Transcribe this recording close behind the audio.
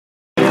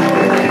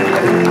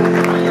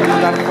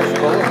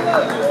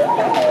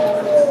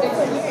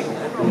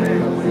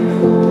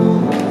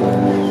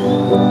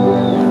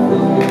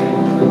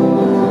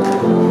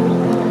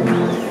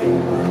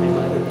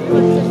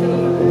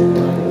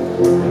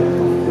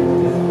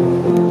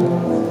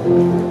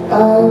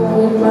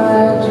put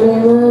my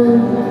dream in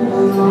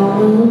the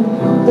moment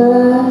that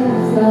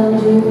I found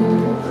you.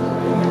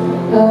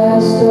 I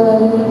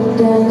started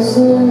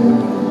dancing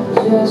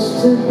just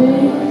to be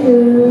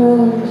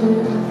around you.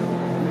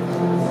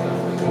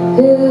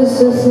 Here's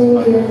to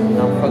thinking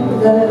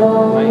that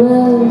all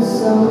meant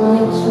so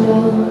much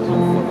more.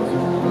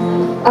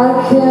 I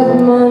kept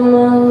my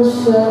mouth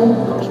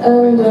shut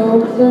and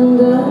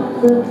opened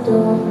up the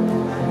door.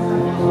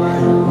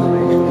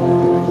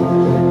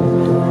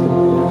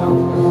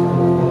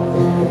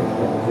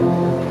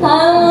 I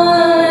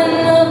wanted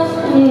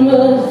nothing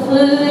but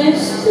for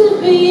this to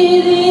be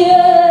the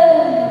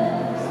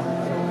end,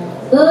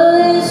 for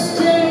this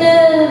to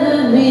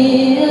never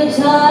be a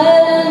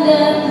tired and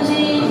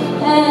empty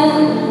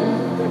hand.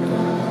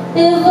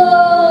 If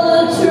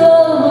all the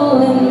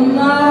trouble in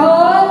my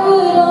heart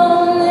would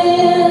only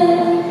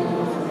end.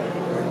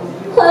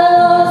 I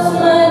lost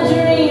my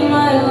dream, I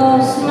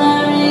lost my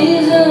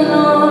reason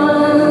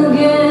all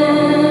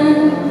again.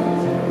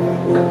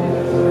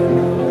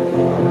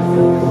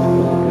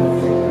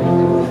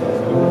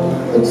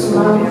 It's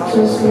not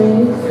just me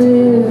for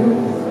you.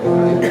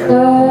 I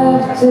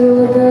have to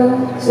look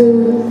up to.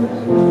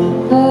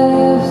 I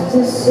have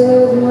to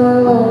save my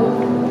life.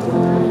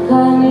 I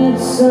need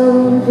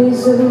some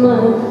peace of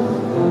mind.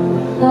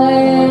 I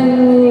am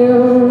the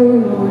only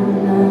one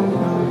now.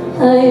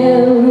 I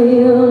am the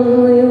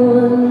only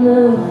one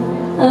now.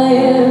 I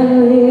am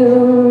the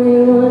only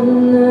one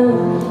now.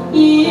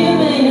 You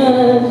may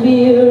not be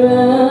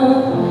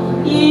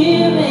around.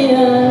 You may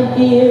not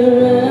be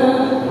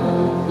around.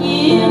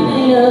 You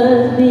may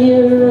not be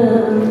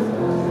around.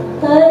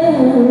 I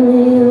am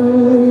the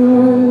only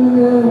one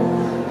now.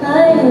 I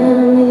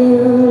am the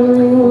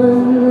only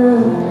one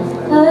now.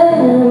 I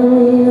am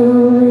the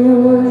only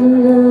one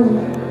now.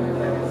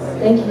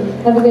 Thank you.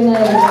 Have a good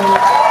night,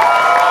 everybody.